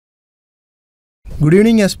Good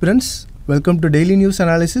evening aspirants, welcome to Daily News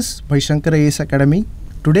Analysis by Shankar IAS Academy.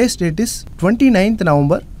 Today's date is 29th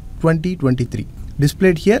November 2023.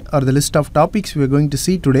 Displayed here are the list of topics we are going to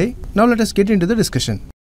see today. Now let us get into the discussion.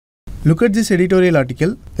 Look at this editorial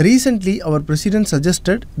article. Recently, our President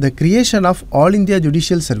suggested the creation of All India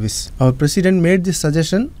Judicial Service. Our President made this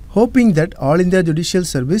suggestion hoping that All India Judicial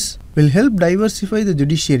Service will help diversify the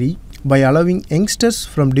judiciary by allowing youngsters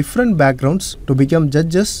from different backgrounds to become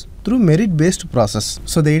judges through merit-based process.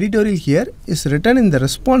 So the editorial here is written in the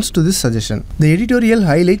response to this suggestion. The editorial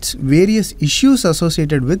highlights various issues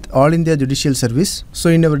associated with All India Judicial Service. So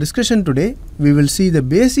in our discussion today, we will see the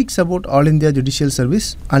basics about All India Judicial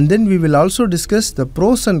Service and then we will also discuss the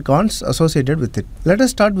pros and cons associated with it. Let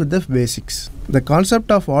us start with the basics. The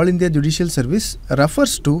concept of All India Judicial Service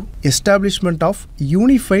refers to establishment of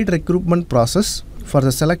unified recruitment process for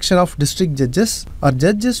the selection of district judges or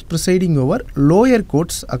judges presiding over lower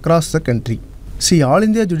courts across the country. See, All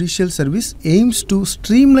India Judicial Service aims to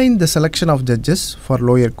streamline the selection of judges for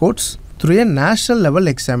lower courts through a national level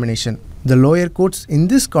examination. The lower courts in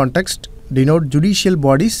this context denote judicial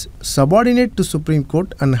bodies subordinate to Supreme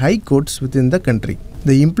Court and High Courts within the country.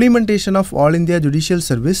 The implementation of All India Judicial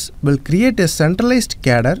Service will create a centralized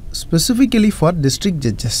cadre specifically for district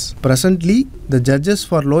judges. Presently, the judges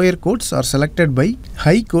for lower courts are selected by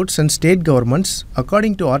High Courts and state governments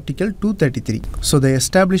according to Article 233. So, the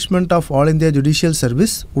establishment of All India Judicial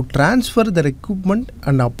Service would transfer the recruitment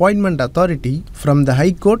and appointment authority from the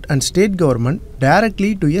High Court and state government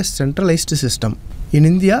directly to a centralized system. In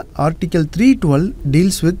India, Article 312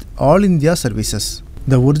 deals with All India Services.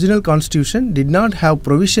 The original constitution did not have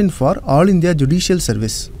provision for All India Judicial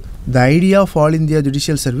Service. The idea of All India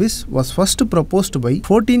Judicial Service was first proposed by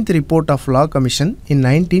 14th Report of Law Commission in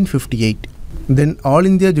 1958. Then All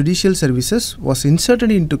India Judicial Services was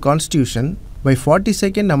inserted into Constitution by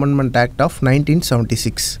 42nd Amendment Act of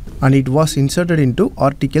 1976 and it was inserted into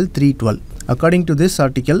Article 312. According to this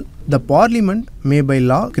article, the Parliament may by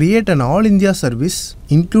law create an All India Service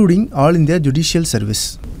including All India Judicial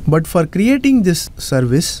Service. But for creating this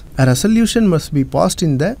service, a resolution must be passed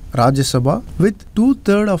in the Rajya Sabha with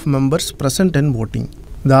 2/3 of members present and voting.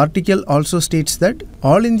 The article also states that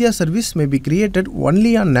All India Service may be created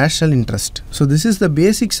only on national interest. So this is the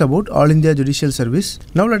basics about All India Judicial Service.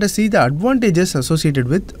 Now let us see the advantages associated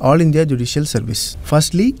with All India Judicial Service.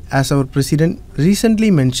 Firstly, as our President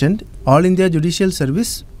recently mentioned, All India Judicial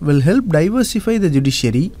Service will help diversify the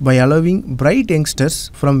judiciary by allowing bright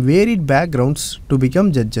youngsters from varied backgrounds to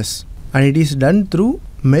become judges. And it is done through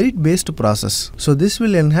merit-based process. So this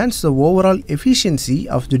will enhance the overall efficiency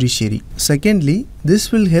of judiciary. Secondly,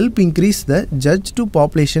 this will help increase the judge to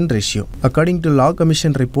population ratio. According to Law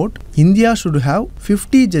Commission report, India should have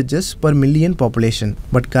 50 judges per million population.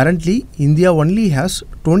 But currently, India only has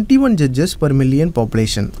 21 judges per million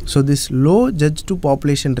population. So this low judge to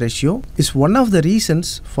population ratio is one of the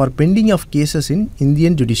reasons for pending of cases in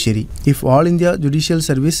Indian judiciary. If All India Judicial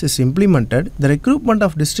Service is implemented, the recruitment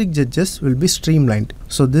of district judges will be streamlined.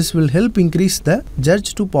 So this will help increase the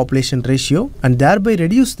judge to population ratio and thereby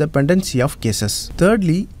reduce the pendency of cases.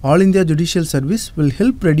 Thirdly, All India Judicial Service will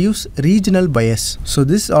help reduce regional bias. So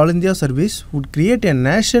this All India Service would create a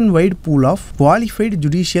nationwide pool of qualified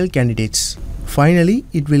judicial candidates. Finally,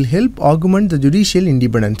 it will help augment the judicial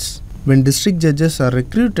independence. When district judges are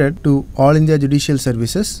recruited to All India Judicial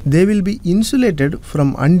Services, they will be insulated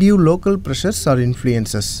from undue local pressures or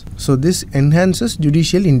influences. So this enhances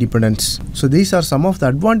judicial independence. So these are some of the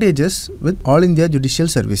advantages with All India Judicial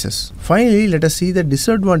Services. Finally, let us see the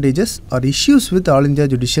disadvantages or issues with All India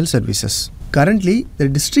Judicial Services. Currently, the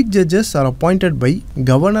district judges are appointed by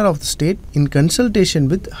Governor of the state in consultation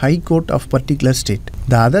with High Court of particular state.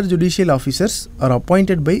 The other judicial officers are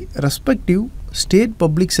appointed by respective State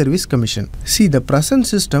Public Service Commission. See, the present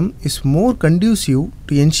system is more conducive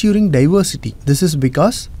to ensuring diversity. This is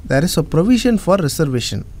because there is a provision for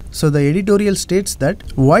reservation. So the editorial states that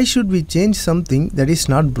why should we change something that is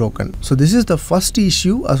not broken? So this is the first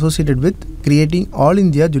issue associated with creating All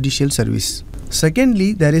India Judicial Service.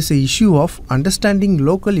 Secondly, there is an issue of understanding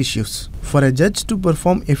local issues. For a judge to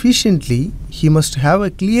perform efficiently, he must have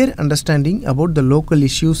a clear understanding about the local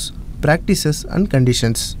issues, practices and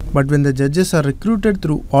conditions. But when the judges are recruited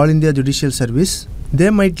through All India Judicial Service, they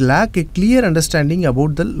might lack a clear understanding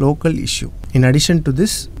about the local issue. In addition to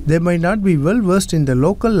this, they might not be well versed in the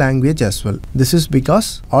local language as well. This is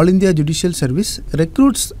because All India Judicial Service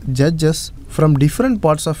recruits judges from different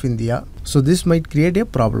parts of India, so this might create a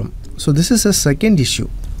problem. So this is a second issue.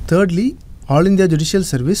 Thirdly, All India Judicial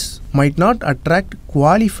Service might not attract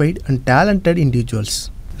qualified and talented individuals.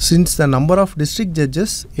 Since the number of district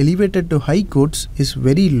judges elevated to high courts is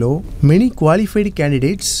very low, many qualified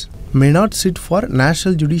candidates may not sit for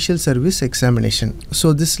National Judicial Service examination.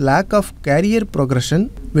 So this lack of career progression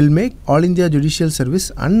will make All India Judicial Service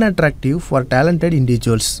unattractive for talented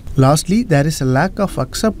individuals. Lastly, there is a lack of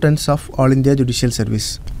acceptance of All India Judicial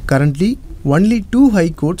Service. Currently, only 2 high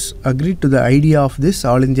courts agreed to the idea of this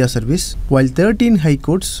All India Service, while 13 high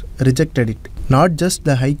courts rejected it. Not just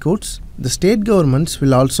the high courts, the state governments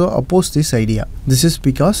will also oppose this idea. This is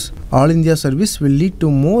because All India Service will lead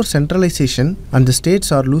to more centralization and the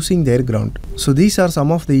states are losing their ground. So these are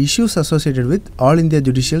some of the issues associated with All India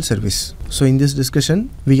Judicial Service. So in this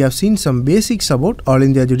discussion, we have seen some basics about All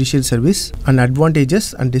India Judicial Service and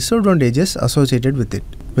advantages and disadvantages associated with it.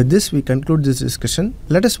 With this, we conclude this discussion.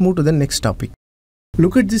 Let us move to the next topic.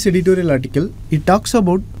 Look at this editorial article. It talks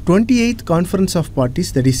about 28th Conference of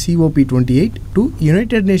Parties, that is COP28, to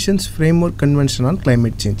United Nations Framework Convention on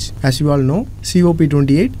Climate Change. As you all know,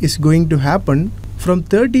 COP28 is going to happen from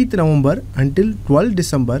 30th November until 12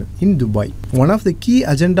 December in Dubai. One of the key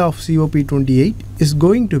agenda of COP28 is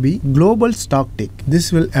going to be global stocktake.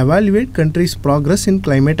 This will evaluate countries' progress in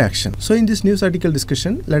climate action. So in this news article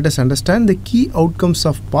discussion, let us understand the key outcomes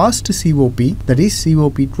of past COP, that is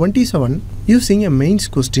COP27, using a mains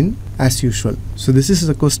question as usual. So this is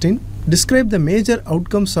the question. Describe the major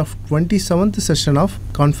outcomes of 27th session of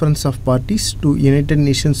Conference of Parties to United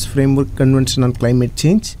Nations Framework Convention on Climate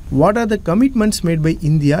Change. What are the commitments made by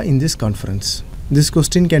India in this conference? This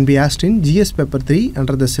question can be asked in GS paper 3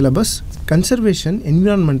 under the syllabus Conservation,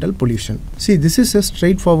 Environmental Pollution. See, this is a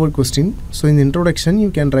straightforward question. So in the introduction,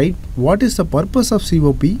 you can write what is the purpose of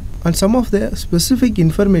COP and some of the specific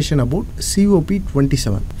information about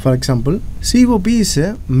COP27. For example, COP is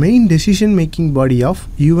a main decision-making body of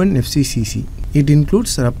UNFCCC. It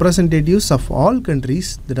includes representatives of all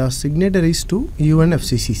countries that are signatories to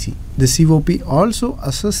UNFCCC. The COP also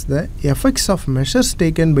assesses the effects of measures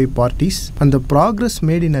taken by parties and the progress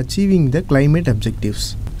made in achieving the climate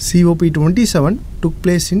objectives. COP27 took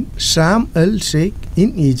place in Sharm el-Sheikh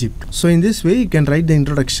in Egypt. So in this way, you can write the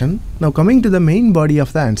introduction. Now coming to the main body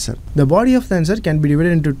of the answer. The body of the answer can be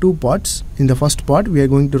divided into 2 parts. In the first part, we are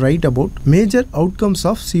going to write about major outcomes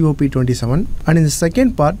of COP27, and in the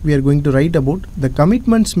second part, we are going to write about the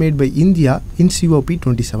commitments made by India in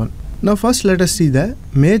COP27. Now first, let us see the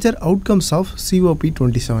major outcomes of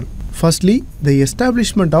COP27. Firstly, the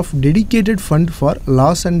establishment of dedicated fund for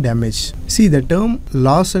loss and damage. See, the term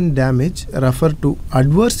loss and damage refer to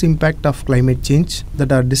adverse impact of climate change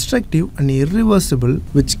that are destructive and irreversible,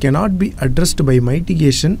 which cannot be addressed by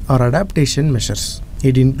mitigation or adaptation measures.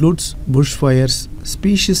 It includes bushfires,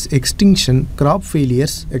 species extinction, crop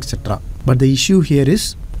failures, etc. But the issue here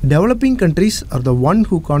is developing countries are the one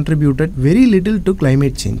who contributed very little to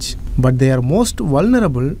climate change, but they are most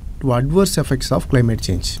vulnerable to adverse effects of climate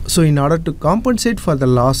change. So in order to compensate for the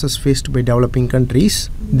losses faced by developing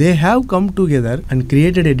countries, they have come together and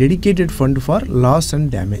created a dedicated fund for loss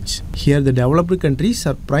and damage. Here the developed countries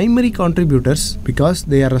are primary contributors because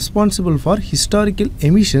they are responsible for historical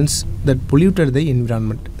emissions that polluted the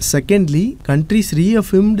environment. Secondly, countries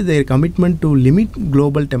reaffirmed their commitment to limit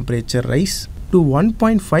global temperature rise to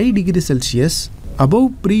 1.5 degrees Celsius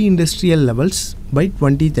above pre-industrial levels by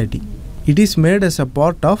 2030. It is made as a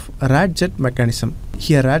part of ratchet mechanism.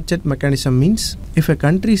 Here ratchet mechanism means if a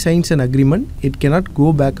country signs an agreement, it cannot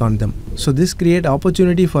go back on them. So this creates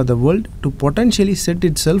opportunity for the world to potentially set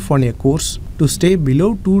itself on a course to stay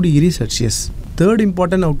below 2 degrees Celsius. Third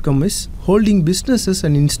important outcome is holding businesses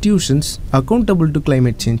and institutions accountable to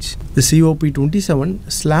climate change. The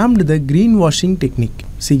COP27 slammed the greenwashing technique.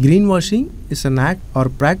 See, greenwashing is an act or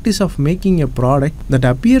practice of making a product that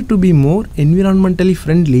appear to be more environmentally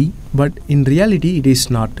friendly, but in reality it is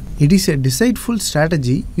not. It is a deceitful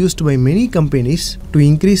strategy used by many companies to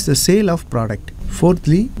increase the sale of product.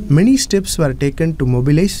 Fourthly, many steps were taken to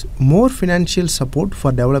mobilize more financial support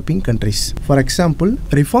for developing countries. For example,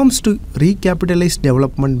 reforms to recapitalize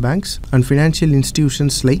development banks and financial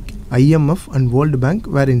institutions like IMF and World Bank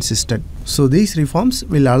were insisted. So these reforms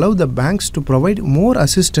will allow the banks to provide more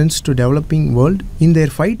assistance to developing world in their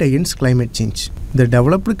fight against climate change. The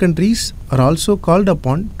developed countries are also called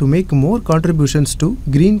upon to make more contributions to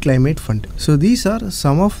Green Climate Fund. So these are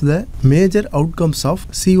some of the major outcomes of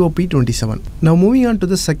COP27. Now moving on to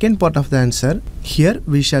the second part of the answer. Here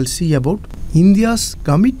we shall see about India's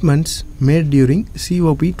commitments made during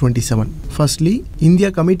COP27. Firstly,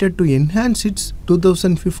 India committed to enhance its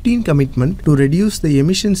 2015 commitment to reduce the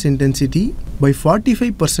emissions intensity by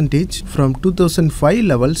 45% from 2005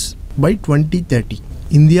 levels by 2030.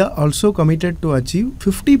 India also committed to achieve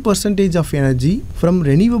 50% of energy from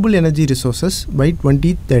renewable energy resources by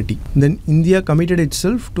 2030. Then India committed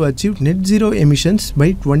itself to achieve net zero emissions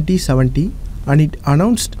by 2070, and it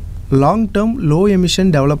announced long-term low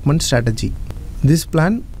emission development strategy. This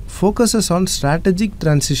plan focuses on strategic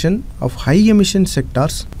transition of high emission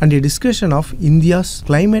sectors and a discussion of India's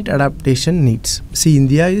climate adaptation needs. See,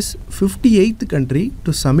 India is 58th country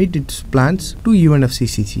to submit its plans to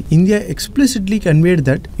UNFCCC. India explicitly conveyed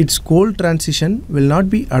that its coal transition will not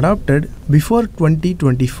be adopted before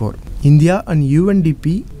 2024. India and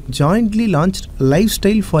UNDP jointly launched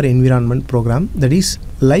Lifestyle for Environment program, that is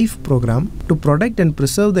LIFE program, to protect and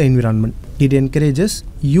preserve the environment. It encourages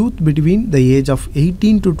youth between the age of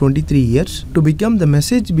 18 to 23 years to become the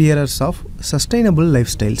message bearers of sustainable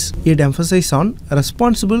lifestyles. It emphasizes on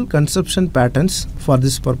responsible consumption patterns for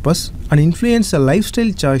this purpose and influence the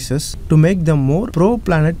lifestyle choices to make them more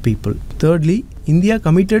pro-planet people. Thirdly, India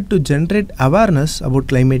committed to generate awareness about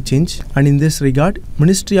climate change, and in this regard,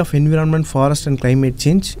 Ministry of Environment, Forest and Climate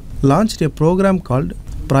Change launched a program called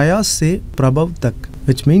Prayas Se Prabhav Tak,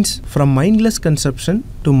 which means from mindless consumption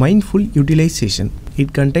to mindful utilization.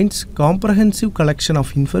 It contains comprehensive collection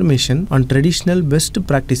of information on traditional best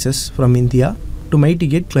practices from India to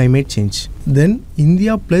mitigate climate change. Then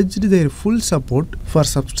India pledged their full support for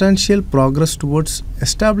substantial progress towards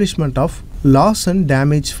establishment of Loss and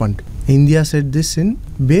Damage Fund. India said this in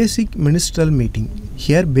Basic Ministerial Meeting.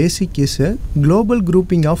 Here BASIC is a global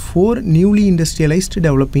grouping of 4 newly industrialized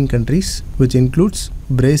developing countries, which includes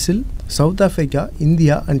Brazil, South Africa,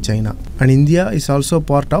 India and China. And India is also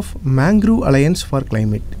part of Mangrove Alliance for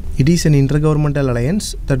Climate. It is an intergovernmental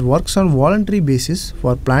alliance that works on voluntary basis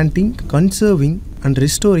for planting, conserving and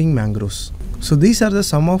restoring mangroves. So these are the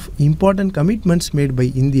some of important commitments made by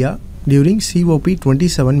India during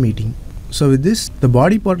COP27 meeting. So with this, the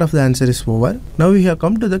body part of the answer is over. Now we have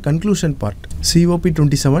come to the conclusion part.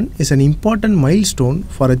 COP27 is an important milestone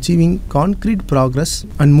for achieving concrete progress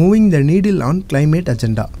and moving the needle on climate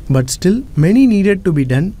agenda. But still, many needed to be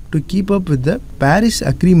done to keep up with the Paris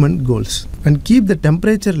Agreement goals and keep the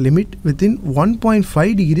temperature limit within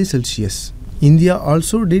 1.5 degrees Celsius. India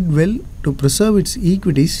also did well to preserve its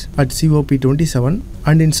equities at COP27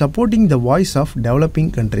 and in supporting the voice of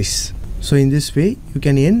developing countries. So in this way, you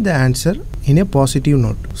can end the answer in a positive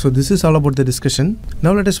note. So this is all about the discussion.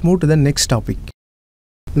 Now let us move to the next topic.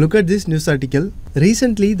 Look at this news article.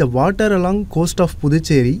 Recently, the water along coast of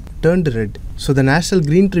Puducherry turned red. So the National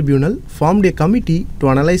Green Tribunal formed a committee to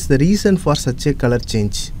analyze the reason for such a color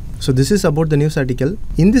change. So this is about the news article.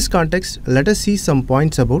 In this context, let us see some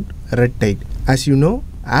points about red tide. As you know,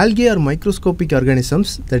 algae are microscopic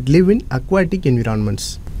organisms that live in aquatic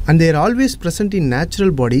environments, and they are always present in natural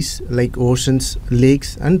bodies like oceans,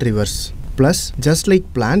 lakes and rivers. Plus, just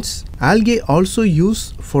like plants, algae also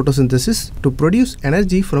use photosynthesis to produce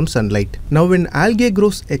energy from sunlight. Now when algae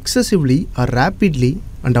grows excessively or rapidly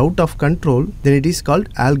and out of control, then it is called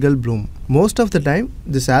algal bloom. Most of the time,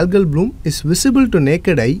 this algal bloom is visible to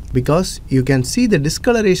naked eye because you can see the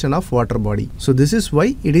discoloration of water body. So this is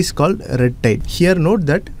why it is called red tide. Here note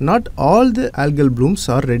that not all the algal blooms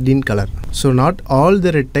are red in color. So not all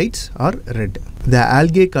the red tides are red. The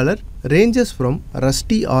algae color ranges from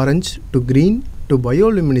rusty orange to green to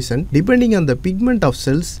bioluminescent depending on the pigment of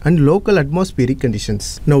cells and local atmospheric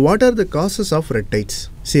conditions. Now what are the causes of red tides?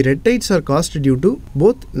 See, red tides are caused due to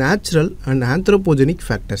both natural and anthropogenic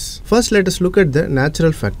factors. First, let us look at the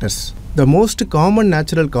natural factors. The most common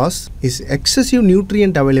natural cause is excessive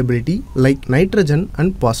nutrient availability like nitrogen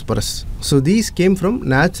and phosphorus. So these came from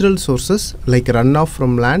natural sources like runoff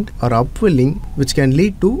from land or upwelling, which can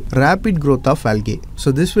lead to rapid growth of algae.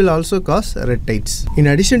 So this will also cause red tides. In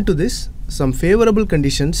addition to this, some favorable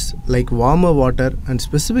conditions like warmer water and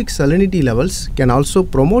specific salinity levels can also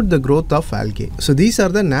promote the growth of algae. So these are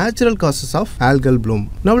the natural causes of algal bloom.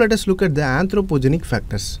 Now let us look at the anthropogenic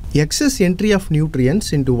factors. Excess entry of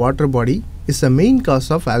nutrients into water body is the main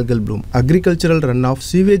cause of algal bloom. Agricultural runoff,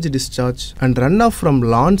 sewage discharge and runoff from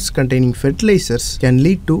lawns containing fertilizers can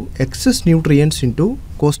lead to excess nutrients into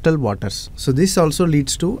coastal waters. So this also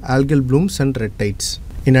leads to algal blooms and red tides.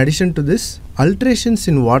 In addition to this, alterations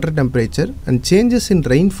in water temperature and changes in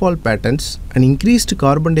rainfall patterns and increased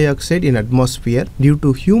carbon dioxide in atmosphere due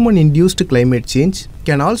to human-induced climate change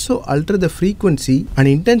can also alter the frequency and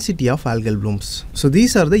intensity of algal blooms. So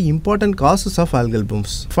these are the important causes of algal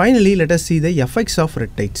blooms. Finally, let us see the effects of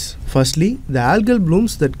red tides. Firstly, the algal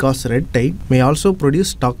blooms that cause red tide may also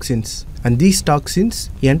produce toxins, and these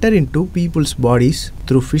toxins enter into people's bodies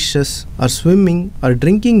through fishes or swimming or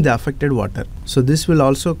drinking the affected water. So this will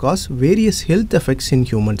also cause various has health effects in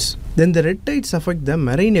humans. Then the red tides affect the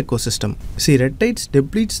marine ecosystem. See, red tides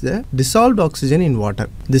depletes the dissolved oxygen in water.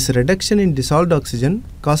 This reduction in dissolved oxygen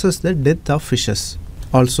causes the death of fishes.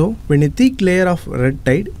 Also, when a thick layer of red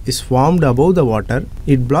tide is formed above the water,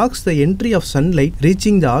 it blocks the entry of sunlight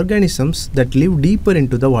reaching the organisms that live deeper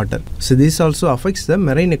into the water. So this also affects the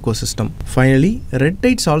marine ecosystem. Finally, red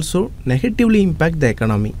tides also negatively impact the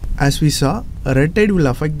economy. As we saw, a red tide will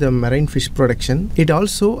affect the marine fish production. It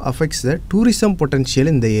also affects the tourism potential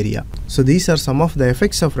in the area. So these are some of the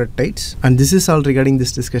effects of red tides, and this is all regarding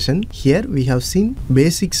this discussion. Here we have seen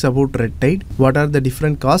basics about red tide, what are the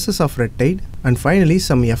different causes of red tide, and finally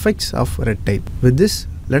some effects of red tide. With this,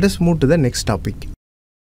 let us move to the next topic.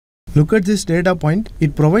 Look at this data point.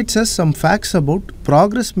 It provides us some facts about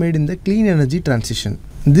progress made in the clean energy transition.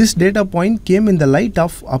 This data point came in the light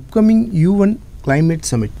of upcoming UN Climate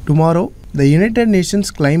Summit. Tomorrow, the United Nations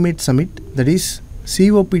Climate Summit, that is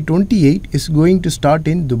COP28, is going to start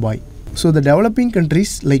in Dubai. So the developing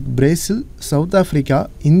countries like Brazil, South Africa,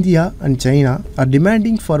 India and China are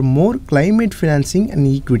demanding for more climate financing and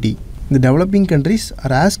equity. The developing countries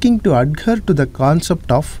are asking to adhere to the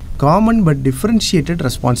concept of common but differentiated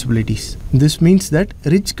responsibilities. This means that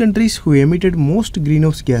rich countries who emitted most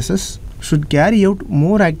greenhouse gases should carry out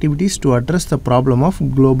more activities to address the problem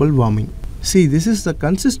of global warming. See, this is the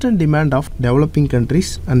consistent demand of developing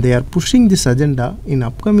countries, and they are pushing this agenda in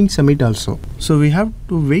upcoming summit also. So we have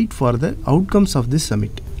to wait for the outcomes of this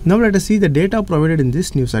summit. Now let us see the data provided in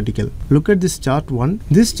this news article. Look at this chart 1.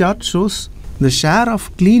 This chart shows the share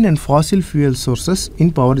of clean and fossil fuel sources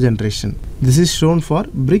in power generation. This is shown for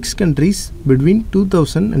BRICS countries between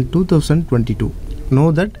 2000 and 2022.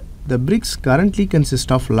 Know that the BRICS currently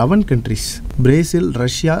consist of 11 countries: Brazil,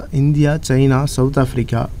 Russia, India, China, South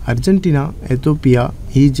Africa, Argentina, Ethiopia,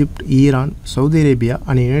 Egypt, Iran, Saudi Arabia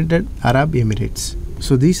and United Arab Emirates.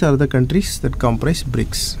 So these are the countries that comprise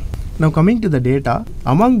BRICS. Now coming to the data,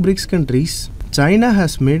 among BRICS countries, China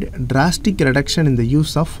has made drastic reduction in the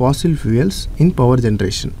use of fossil fuels in power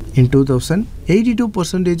generation. In 2000,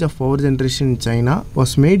 82% of power generation in China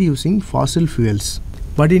was made using fossil fuels.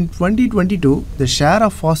 But in 2022, the share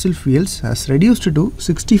of fossil fuels has reduced to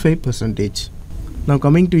 65%. Now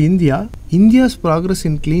coming to India, India's progress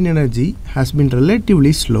in clean energy has been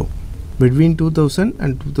relatively slow. Between 2000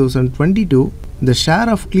 and 2022, the share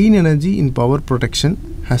of clean energy in power production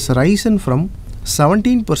has risen from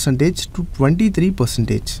 17% to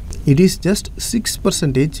 23%. It is just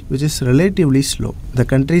 6%, which is relatively slow. The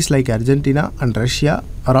countries like Argentina and Russia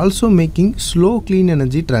are also making slow clean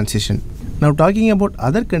energy transition. Now talking about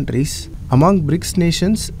other countries, among BRICS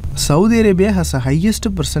nations, Saudi Arabia has the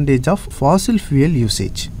highest percentage of fossil fuel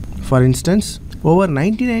usage. For instance, over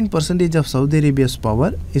 99% of Saudi Arabia's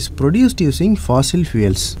power is produced using fossil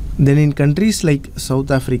fuels. Then in countries like South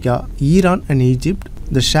Africa, Iran and Egypt,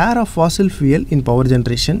 the share of fossil fuel in power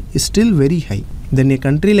generation is still very high. Then a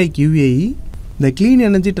country like UAE, the clean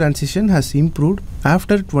energy transition has improved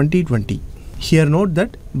after 2020. Here note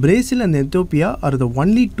that Brazil and Ethiopia are the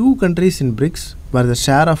only two countries in BRICS where the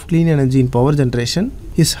share of clean energy in power generation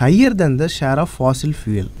is higher than the share of fossil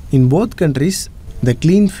fuel. In both countries, the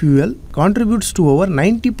clean fuel contributes to over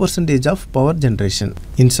 90% of power generation.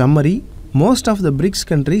 In summary, most of the BRICS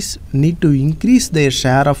countries need to increase their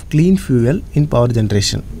share of clean fuel in power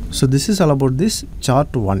generation. So this is all about this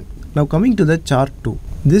chart 1. Now coming to the chart 2.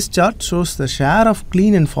 This chart shows the share of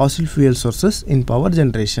clean and fossil fuel sources in power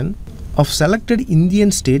generation of selected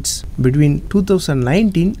Indian states between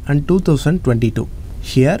 2019 and 2022.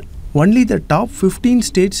 Here, only the top 15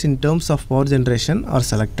 states in terms of power generation are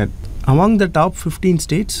selected. Among the top 15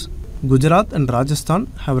 states, Gujarat and Rajasthan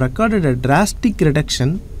have recorded a drastic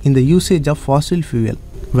reduction in the usage of fossil fuel,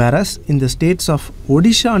 whereas in the states of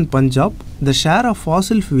Odisha and Punjab, the share of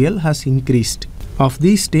fossil fuel has increased. Of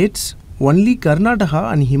these states, only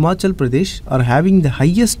Karnataka and Himachal Pradesh are having the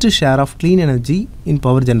highest share of clean energy in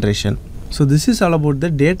power generation. So this is all about the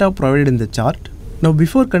data provided in the chart. Now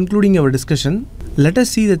before concluding our discussion, let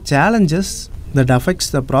us see the challenges that affects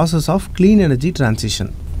the process of clean energy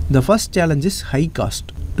transition. The first challenge is high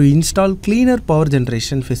cost. To install cleaner power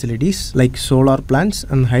generation facilities like solar plants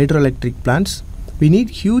and hydroelectric plants, we need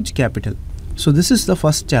huge capital. So this is the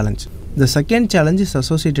first challenge. The second challenge is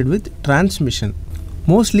associated with transmission.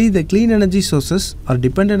 Mostly the clean energy sources are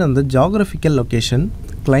dependent on the geographical location,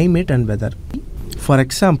 climate and weather. For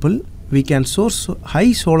example, we can source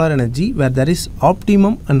high solar energy where there is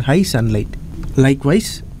optimum and high sunlight.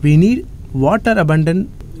 Likewise, we need water abundant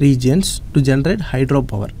regions to generate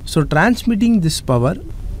hydropower. So transmitting this power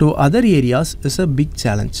to other areas is a big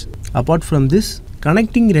challenge. Apart from this,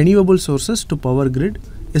 connecting renewable sources to power grid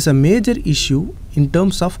is a major issue in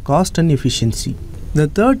terms of cost and efficiency. The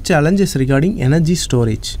third challenge is regarding energy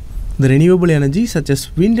storage. The renewable energy such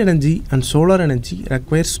as wind energy and solar energy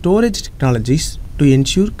require storage technologies to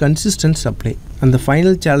ensure consistent supply. And the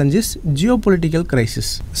final challenge is geopolitical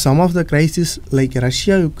crisis. Some of the crises like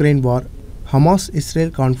Russia-Ukraine war,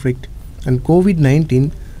 Hamas-Israel conflict, and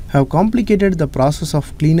COVID-19 have complicated the process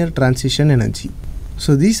of cleaner transition energy.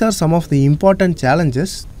 So these are some of the important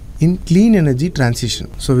challenges in clean energy transition.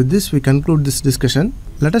 So with this we conclude this discussion.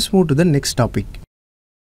 Let us move to the next topic.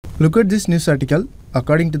 Look at this news article.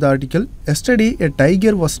 According to the article, yesterday a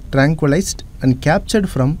tiger was tranquilized and captured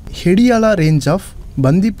from Hediala range of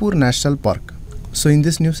Bandipur National Park. So in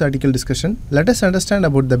this news article discussion, let us understand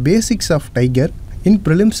about the basics of tiger in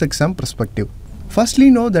prelims exam perspective. Firstly,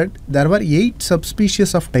 know that there were 8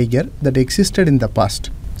 subspecies of tiger that existed in the past.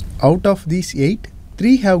 Out of these 8,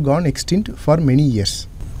 3 have gone extinct for many years.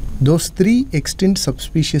 Those 3 extinct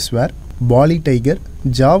subspecies were Bali tiger,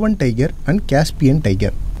 Javan tiger and Caspian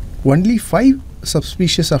tiger. Only 5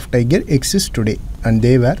 subspecies of tiger exist today, and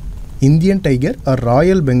they were Indian tiger or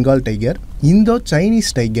Royal Bengal tiger,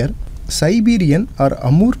 Indo-Chinese tiger, Siberian or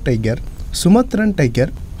Amur tiger, Sumatran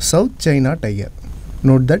tiger, South China tiger.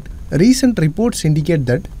 Note that recent reports indicate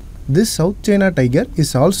that this South China tiger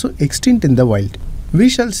is also extinct in the wild. We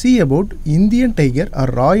shall see about Indian tiger or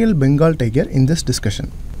Royal Bengal tiger in this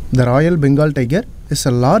discussion. The Royal Bengal tiger is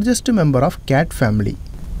the largest member of cat family.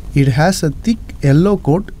 It has a thick yellow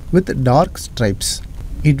coat with dark stripes.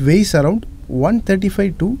 It weighs around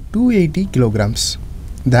 135 to 280 kilograms.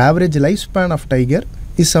 The average lifespan of tiger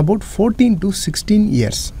is about 14 to 16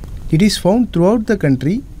 years. It is found throughout the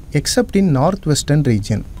country except in northwestern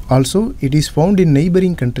region. Also, it is found in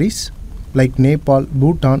neighboring countries like Nepal,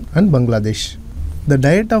 Bhutan and Bangladesh. The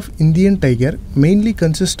diet of Indian tiger mainly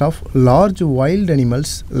consists of large wild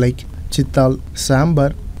animals like chital,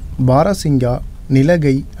 sambar, barasinga,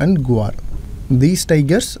 nilagai and guar. These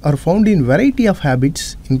tigers are found in variety of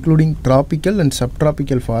habitats including tropical and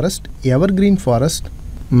subtropical forest, evergreen forest,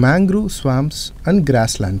 mangrove swamps and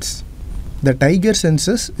grasslands. The tiger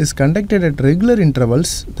census is conducted at regular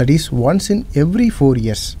intervals, that is once in every 4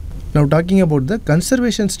 years. Now talking about the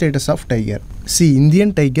conservation status of tiger. See,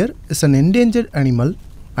 Indian tiger is an endangered animal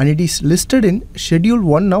and it is listed in Schedule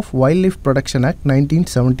 1 of Wildlife Protection Act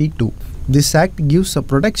 1972. This act gives a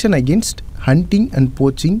protection against hunting and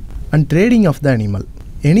poaching and trading of the animal.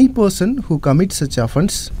 Any person who commits such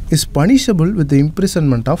offence is punishable with the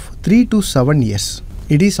imprisonment of 3 to 7 years.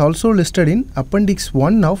 It is also listed in Appendix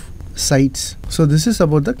 1 of CITES. So this is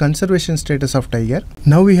about the conservation status of tiger.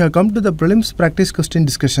 Now we have come to the prelims practice question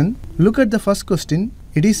discussion. Look at the first question.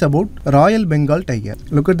 It is about Royal Bengal tiger.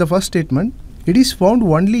 Look at the first statement. It is found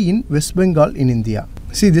only in West Bengal in India.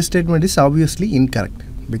 See, this statement is obviously incorrect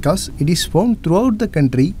because it is found throughout the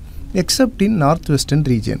country except in northwestern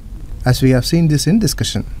region, as we have seen this in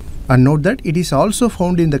discussion. And note that it is also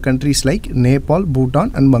found in the countries like Nepal,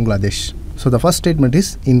 Bhutan and Bangladesh. So the first statement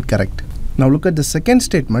is incorrect. Now look at the second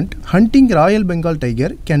statement. Hunting Royal Bengal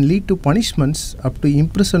tiger can lead to punishments up to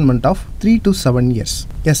imprisonment of 3 to 7 years.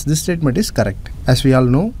 Yes, this statement is correct. As we all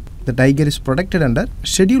know, the tiger is protected under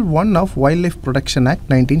Schedule 1 of Wildlife Protection Act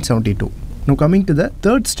 1972. Now coming to the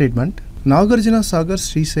third statement. Nagarjuna Sagar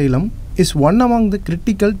Srisailam is one among the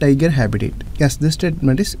critical tiger habitat. Yes, this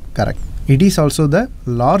statement is correct. It is also the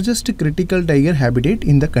largest critical tiger habitat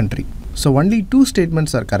in the country. So only 2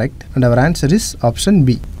 statements are correct and our answer is option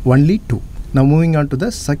B, only 2. Now moving on to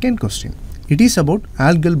the second question. It is about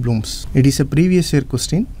algal blooms. It is a previous year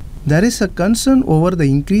question. There is a concern over the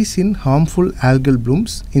increase in harmful algal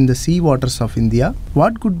blooms in the sea waters of India.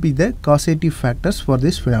 What could be the causative factors for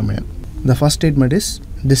this phenomenon? The first statement is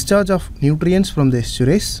discharge of nutrients from the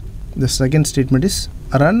estuaries. The second statement is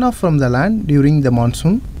a runoff from the land during the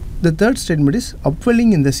monsoon. The third statement is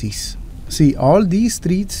upwelling in the seas. See, all these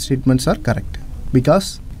 3 statements are correct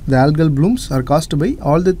because the algal blooms are caused by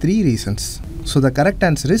all the 3 reasons. So the correct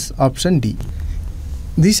answer is option D.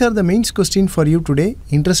 These are the mains question for you today.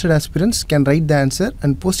 Interested aspirants can write the answer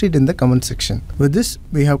and post it in the comment section. With this,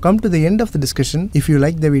 we have come to the end of the discussion. If you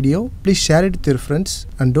like the video, please share it with your friends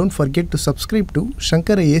and don't forget to subscribe to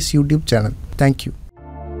Shankar IAS YouTube channel. Thank you.